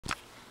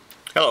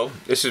Hello,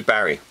 this is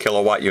Barry,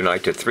 Kilowatt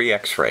United 3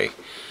 X-Ray.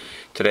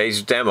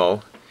 Today's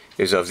demo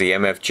is of the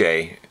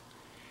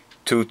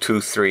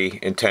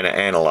mfj223 antenna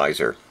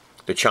analyzer.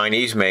 The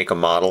Chinese make a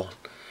model,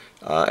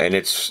 and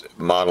its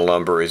model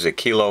number is a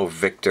Kilo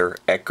Victor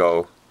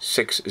Echo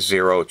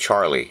 60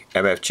 Charlie.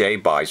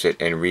 MFJ buys it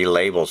and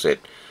relabels it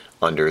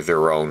under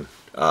their own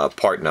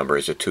part number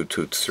as a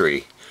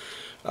 223.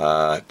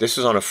 This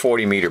is on a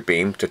 40-meter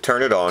beam. To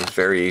turn it on,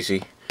 very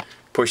easy.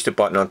 Push the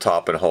button on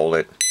top and hold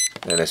it,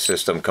 and the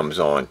system comes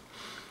on.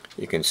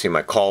 You can see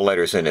my call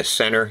letters in the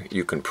center.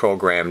 You can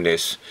program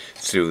this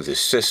through the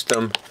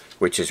system,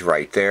 which is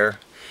right there.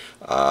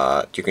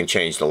 You can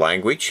change the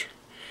language.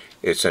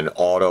 It's an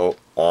auto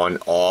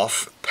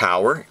on-off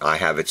power. I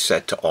have it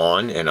set to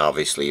on, and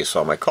obviously you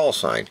saw my call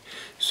sign.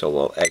 So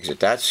we'll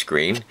exit that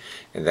screen,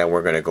 and then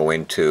we're going to go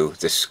into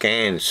the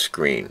scan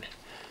screen.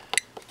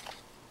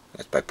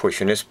 That's by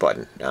pushing this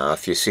button. Now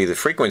if you see the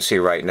frequency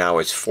right now,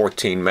 it's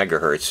 14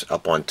 megahertz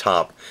up on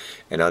top,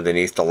 and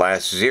underneath the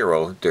last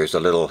zero there's a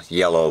little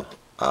yellow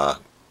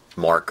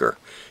marker.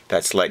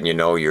 That's letting you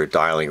know you're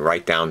dialing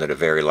right down to the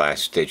very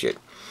last digit.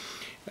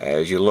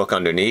 As you look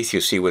underneath,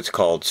 you see what's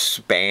called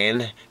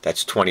span.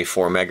 That's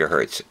 24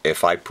 megahertz.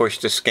 If I push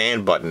the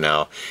scan button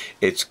now,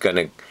 it's going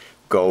to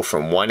go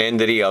from one end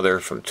to the other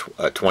from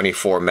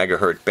 24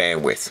 megahertz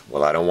bandwidth.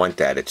 Well, I don't want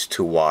that. It's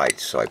too wide.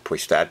 So I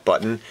push that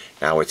button.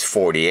 Now it's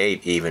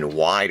 48, even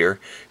wider.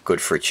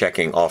 Good for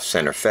checking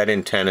off-center fed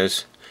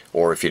antennas,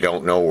 or if you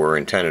don't know where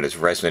antenna is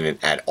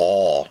resonant at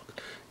all,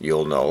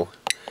 you'll know.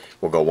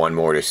 We'll go one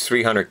more. There's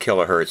 300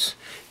 kilohertz.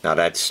 Now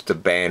that's the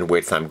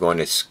bandwidth I'm going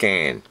to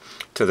scan.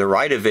 To the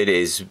right of it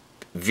is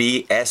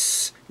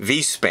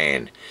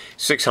V-span,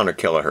 600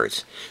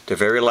 kilohertz. The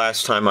very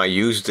last time I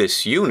used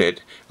this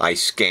unit, I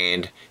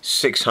scanned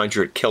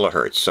 600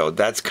 kilohertz. So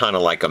that's kind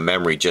of like a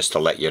memory, just to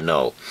let you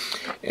know.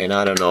 And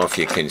I don't know if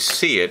you can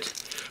see it,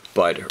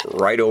 but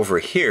right over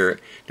here,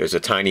 there's a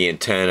tiny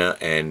antenna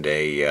and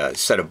a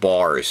set of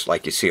bars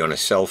like you see on a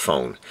cell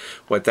phone.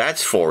 What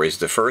that's for is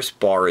the first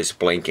bar is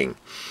blinking.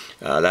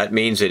 That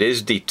means it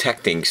is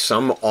detecting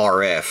some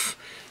RF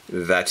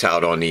that's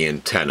out on the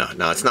antenna.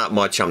 Now it's not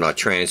much, I'm not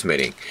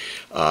transmitting.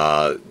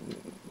 The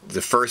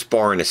first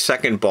bar and the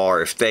second bar,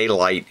 if they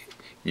light,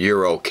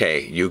 you're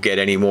okay. You get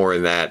any more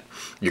than that,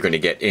 you're going to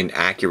get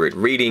inaccurate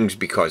readings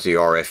because the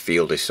RF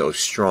field is so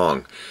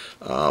strong.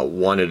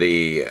 One of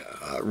the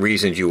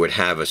reasons you would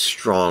have a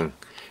strong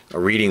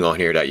reading on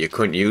here that you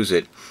couldn't use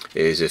it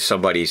is if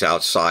somebody's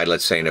outside,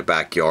 let's say in a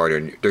backyard,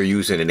 and they're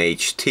using an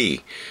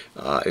HT.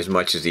 As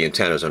much as the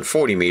antenna's on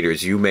 40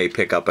 meters, you may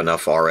pick up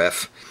enough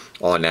RF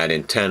on that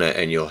antenna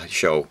and you'll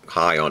show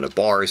high on the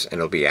bars and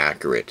it'll be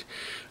accurate.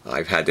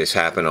 I've had this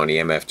happen on the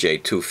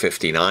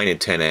mfj223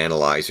 antenna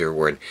analyzer,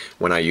 where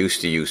when I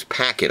used to use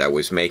packet, I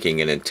was making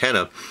an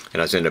antenna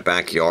and I was in the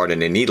backyard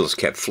and the needles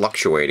kept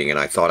fluctuating and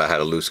I thought I had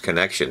a loose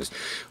connections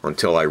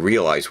until I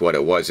realized what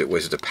it was. It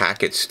was the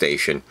packet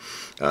station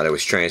that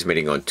was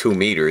transmitting on 2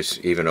 meters.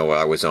 Even though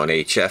I was on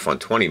HF on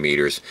 20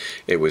 meters,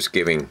 it was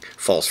giving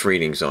false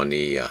readings on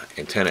the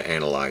antenna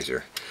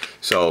analyzer.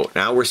 So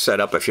now we're set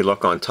up. If you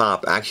look on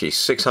top, actually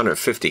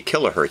 650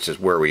 kilohertz is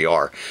where we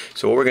are.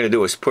 So what we're going to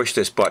do is push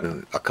this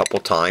button a couple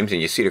times,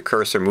 and you see the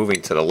cursor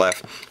moving to the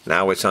left.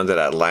 Now it's under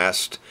that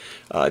last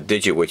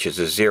digit, which is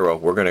a 0.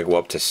 We're going to go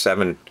up to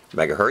 7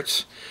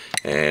 megahertz,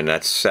 and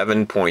that's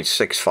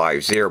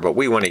 7.650, but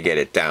we want to get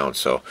it down.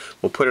 So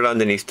we'll put it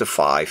underneath the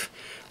 5.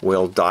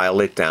 We'll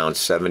dial it down,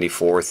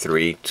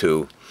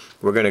 7432.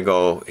 We're going to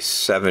go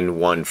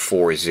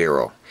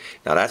 7140.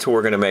 Now that's where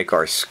we're going to make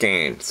our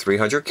scan,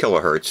 300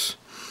 kilohertz,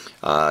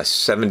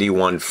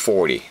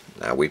 7140.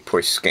 Now we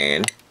push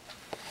scan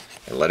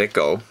and let it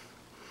go,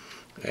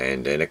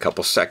 and in a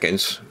couple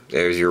seconds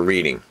there's your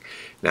reading.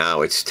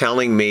 Now it's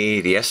telling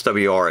me the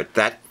SWR at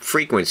that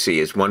frequency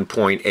is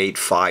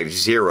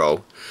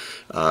 1.850,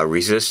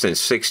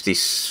 resistance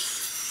 65.6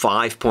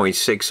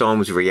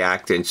 ohms,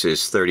 reactance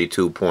is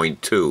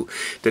 32.2.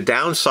 The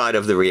downside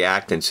of the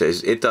reactance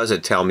is it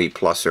doesn't tell me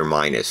plus or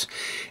minus.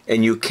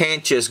 And you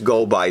can't just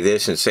go by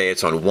this and say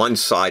it's on one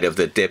side of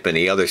the dip and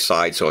the other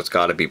side, so it's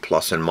got to be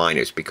plus and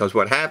minus. Because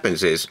what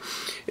happens is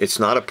it's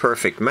not a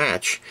perfect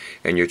match,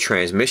 and your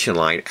transmission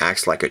line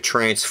acts like a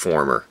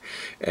transformer.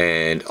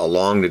 And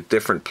along the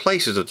different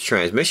places of the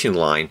transmission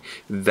line,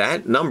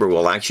 that number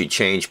will actually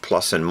change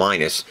plus and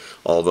minus,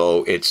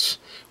 although it's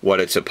what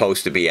it's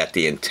supposed to be at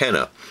the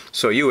antenna.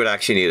 So you would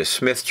actually need a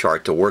Smith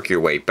chart to work your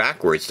way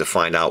backwards to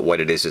find out what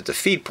it is at the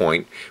feed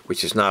point,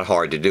 which is not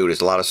hard to do. There's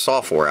a lot of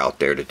software out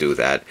there to do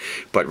that.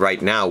 But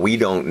right now we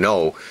don't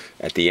know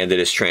at the end of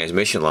this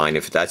transmission line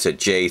if that's a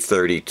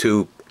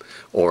J32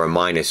 or a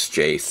minus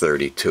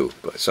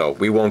J32. So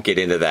we won't get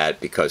into that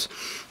because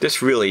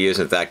this really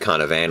isn't that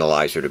kind of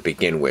analyzer to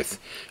begin with.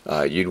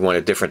 You'd want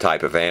a different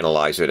type of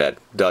analyzer that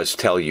does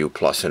tell you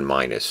plus and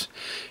minus.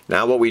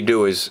 Now what we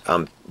do is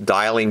I'm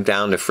dialing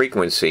down the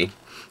frequency,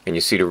 and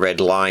you see the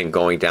red line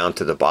going down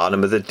to the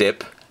bottom of the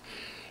dip,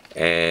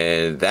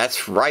 and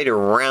that's right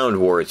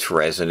around where it's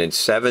resonant,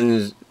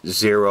 70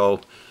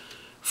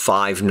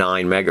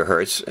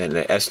 megahertz, and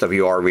the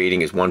SWR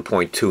reading is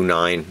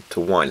 1.29 to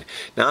 1.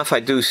 Now if I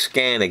do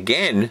scan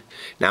again,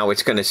 now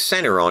it's going to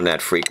center on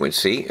that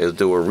frequency. It'll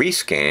do a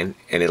rescan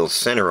and it'll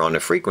center on the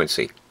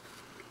frequency.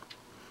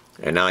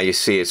 And now you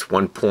see it's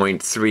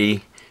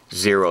 1.30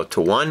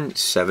 to 1,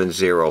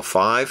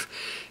 705,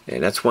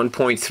 and that's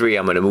 1.3.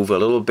 I'm going to move a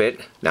little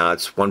bit. Now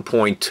it's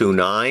 1.29,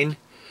 1.3,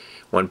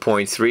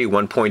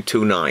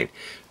 1.29.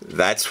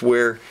 That's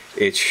where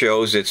it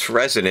shows it's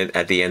resonant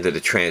at the end of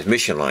the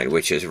transmission line,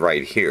 which is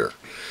right here.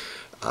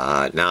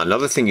 Now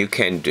another thing you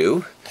can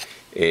do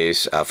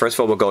is, first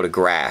of all, we'll go to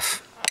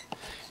graph.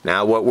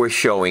 Now what we're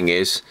showing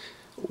is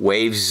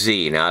wave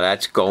Z. Now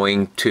that's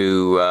going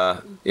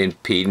to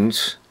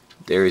impedance.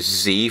 There's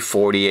Z,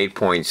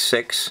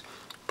 48.6.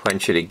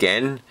 Punch it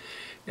again,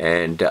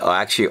 and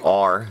actually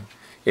R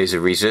is a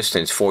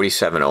resistance,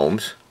 47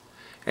 ohms.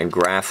 And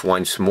graph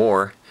once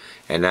more,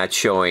 and that's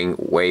showing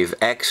wave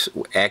X.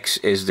 X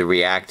is the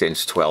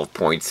reactance,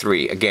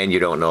 12.3. Again, you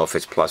don't know if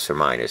it's plus or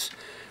minus.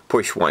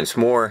 Push once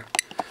more,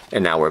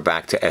 and now we're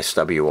back to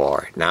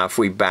SWR. Now if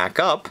we back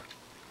up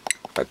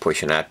by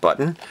pushing that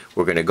button,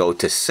 we're going to go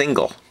to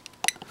single.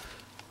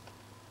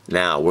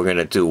 Now we're going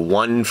to do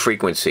one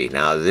frequency.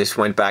 Now this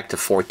went back to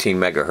 14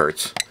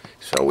 megahertz,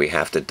 so we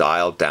have to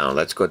dial down.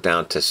 Let's go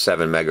down to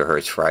 7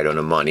 megahertz right on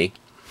the money.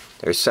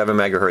 There's 7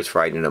 megahertz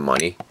right in the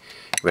money.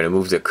 We're going to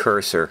move the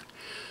cursor,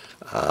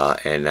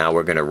 and now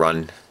we're going to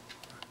run,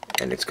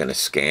 and it's going to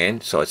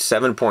scan. So it's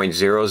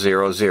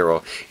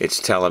 7.000. It's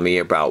telling me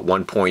about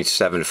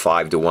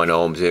 1.75 to 1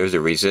 ohms. There's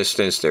the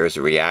resistance, there's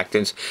the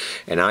reactance,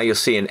 and now you'll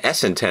see an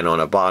S antenna on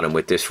the bottom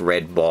with this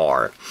red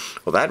bar.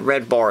 Well, that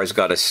red bar has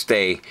got to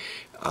stay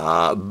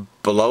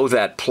below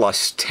that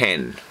plus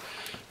 10.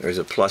 There's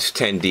a plus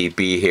 10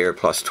 dB here,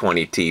 plus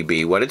 20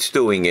 dB. What it's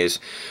doing is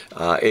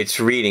it's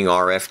reading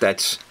RF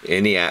that's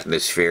in the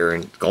atmosphere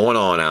and going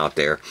on out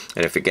there.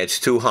 And if it gets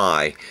too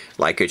high,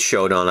 like it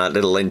showed on that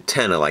little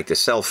antenna, like the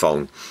cell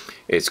phone,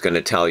 it's going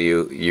to tell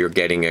you you're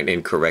getting an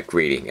incorrect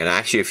reading. And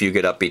actually, if you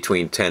get up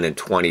between 10 and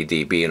 20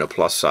 dB in a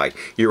plus side,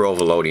 you're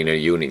overloading a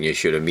unit and you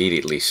should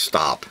immediately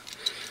stop.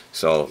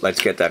 So let's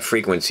get that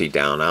frequency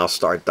down. I'll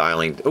start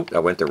dialing. Oop, I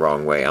went the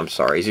wrong way. I'm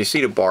sorry. As you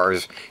see the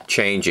bars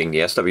changing, the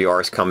SWR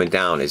is coming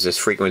down as this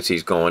frequency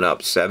is going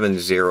up,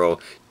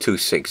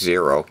 70260.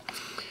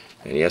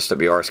 And the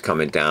SWR is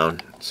coming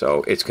down.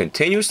 So it's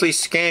continuously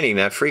scanning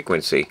that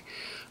frequency.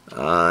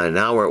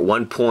 Now we're at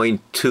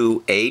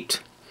 1.28.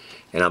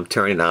 And I'm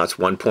turning now. It's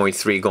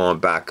 1.3 going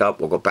back up.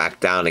 We'll go back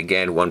down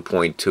again,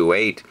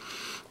 1.28,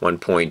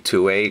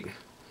 1.28.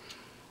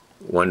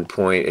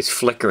 It's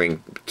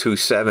flickering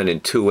 2.7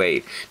 and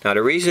 2.8. Now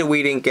the reason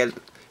we didn't get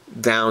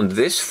down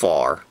this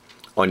far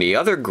on the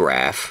other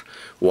graph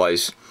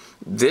was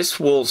this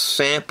will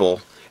sample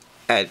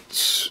at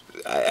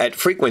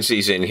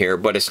frequencies in here,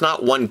 but it's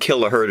not 1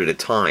 kilohertz at a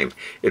time.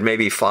 It may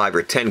be 5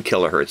 or 10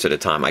 kilohertz at a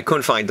time. I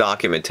couldn't find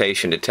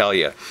documentation to tell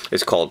you.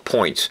 It's called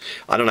points.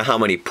 I don't know how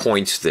many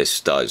points this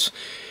does.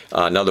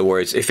 In other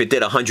words, if it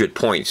did 100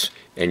 points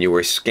and you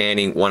were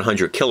scanning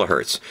 100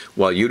 kilohertz,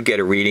 well, you'd get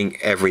a reading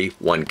every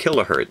 1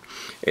 kilohertz.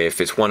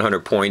 If it's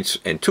 100 points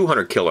and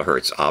 200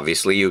 kilohertz,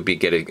 obviously you'd be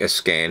getting a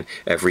scan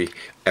every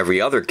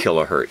other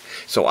kilohertz.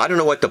 So I don't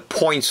know what the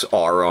points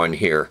are on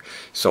here,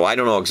 so I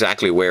don't know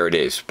exactly where it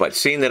is. But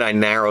seeing that I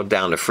narrowed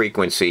down the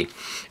frequency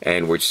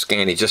and we're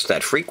scanning just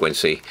that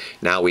frequency,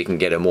 now we can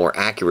get a more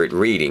accurate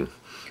reading.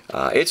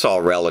 It's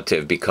all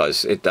relative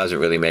because it doesn't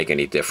really make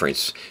any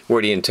difference.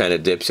 Where the antenna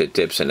dips, it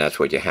dips, and that's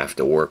what you have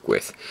to work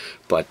with.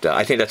 But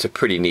I think that's a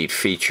pretty neat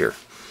feature.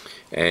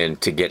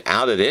 And to get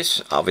out of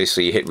this,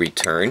 obviously you hit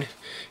return,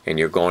 and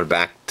you're going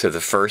back to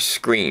the first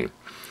screen.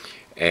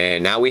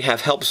 And now we have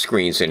help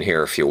screens in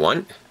here if you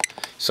want.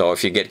 So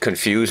if you get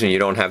confused and you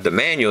don't have the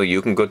manual,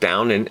 you can go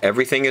down and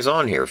everything is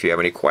on here. If you have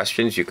any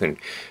questions, you can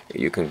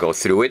go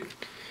through it.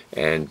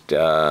 And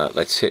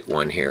let's hit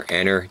one here.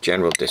 Enter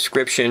general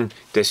description.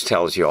 This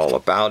tells you all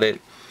about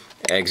it.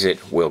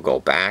 Exit, we'll go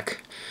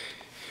back.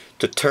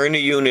 To turn the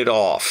unit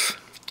off,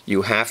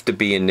 you have to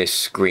be in this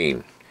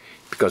screen,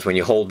 because when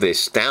you hold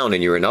this down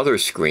and you're in other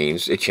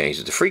screens, it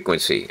changes the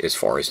frequency as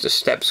far as the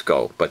steps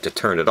go. But to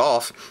turn it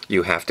off,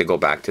 you have to go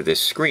back to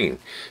this screen.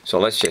 So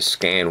let's just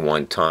scan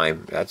one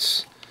time.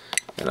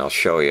 And I'll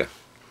show you.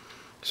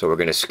 So we're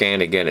going to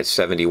scan again at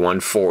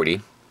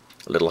 7140,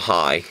 a little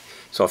high.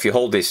 So if you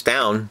hold this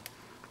down,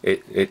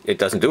 it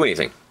doesn't do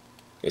anything.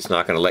 It's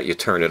not going to let you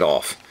turn it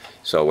off.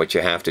 So what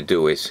you have to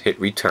do is hit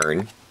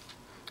return.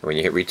 When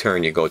you hit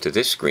return, you go to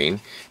this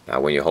screen.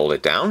 Now when you hold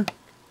it down,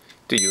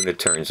 the unit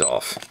turns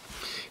off.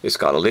 It's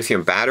got a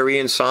lithium battery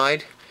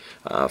inside,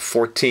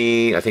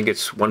 14, I think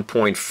it's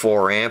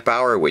 1.4 amp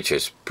hour, which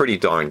is pretty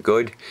darn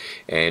good,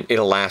 and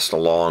it'll last a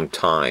long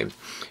time.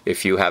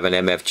 If you have an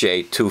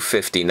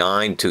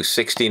mfj223,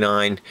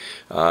 269,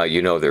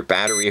 you know they're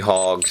battery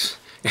hogs.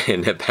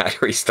 And the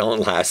batteries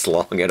don't last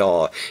long at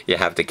all. You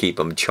have to keep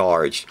them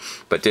charged.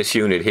 But this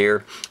unit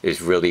here is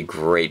really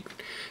great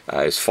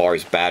as far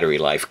as battery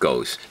life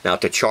goes. Now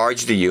to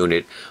charge the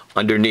unit,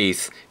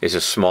 underneath is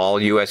a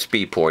small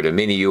USB port, a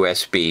mini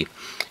USB.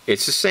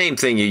 It's the same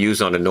thing you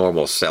use on a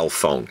normal cell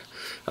phone,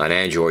 an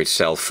Android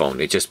cell phone.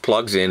 It just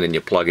plugs in and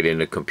you plug it in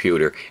the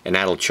computer and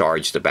that'll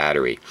charge the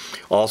battery.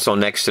 Also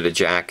next to the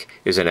jack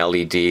is an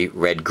LED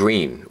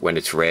red-green. When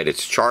it's red,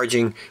 it's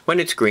charging.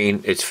 When it's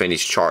green, it's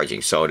finished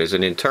charging. So there's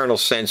an internal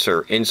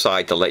sensor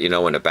inside to let you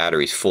know when the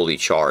battery's fully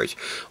charged.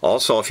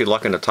 Also, if you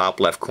look in the top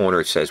left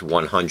corner, it says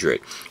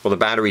 100. Well, the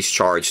battery's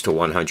charged to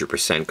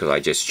 100% because I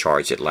just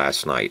charged it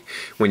last night.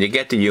 When you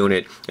get the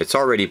unit, it's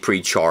already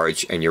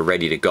pre-charged and you're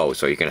ready to go,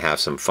 so you can have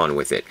some fun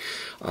with it.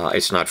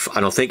 It's not,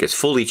 I don't think it's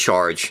fully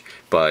charged,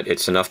 but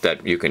it's enough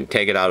that you can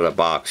take it out of the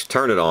box,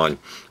 turn it on,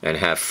 and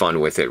have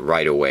fun with it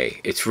right away.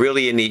 It's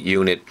really a neat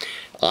unit.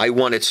 I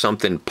wanted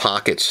something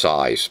pocket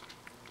size.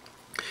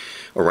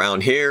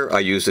 Around here, I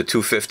use the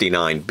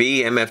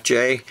 259B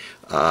MFJ,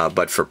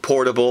 but for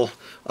portable,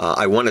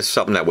 I wanted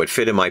something that would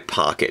fit in my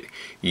pocket.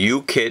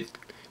 UKIT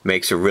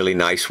makes a really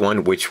nice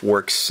one, which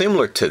works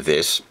similar to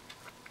this.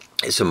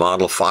 It's a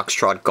model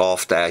Foxtrot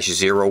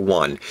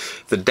Golf-01.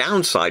 The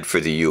downside for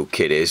the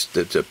UKIT is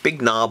there's a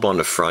big knob on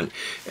the front,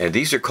 and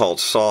these are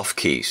called soft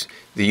keys.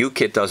 The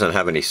UKIT doesn't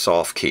have any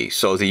soft keys.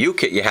 So the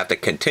UKIT, you have to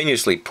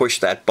continuously push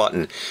that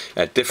button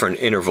at different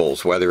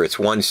intervals, whether it's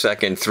 1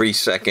 second, 3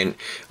 second,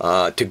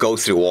 to go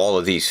through all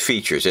of these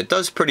features. It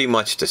does pretty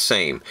much the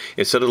same.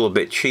 It's a little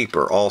bit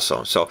cheaper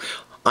also. So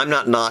I'm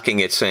not knocking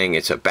it saying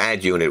it's a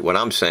bad unit. What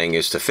I'm saying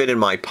is to fit in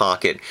my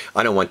pocket,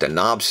 I don't want the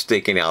knob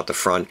sticking out the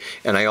front,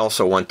 and I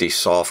also want these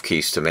soft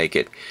keys to make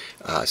it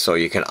so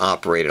you can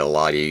operate it a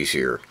lot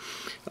easier.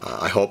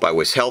 I hope I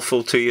was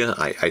helpful to you.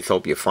 I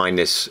hope you find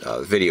this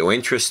video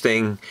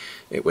interesting.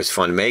 It was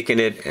fun making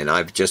it, and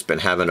I've just been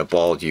having a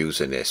ball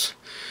using this.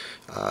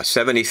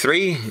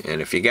 73, and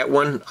if you get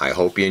one, I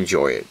hope you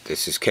enjoy it.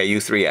 This is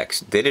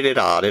KU3X.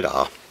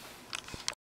 Did-da-da-da-da-da.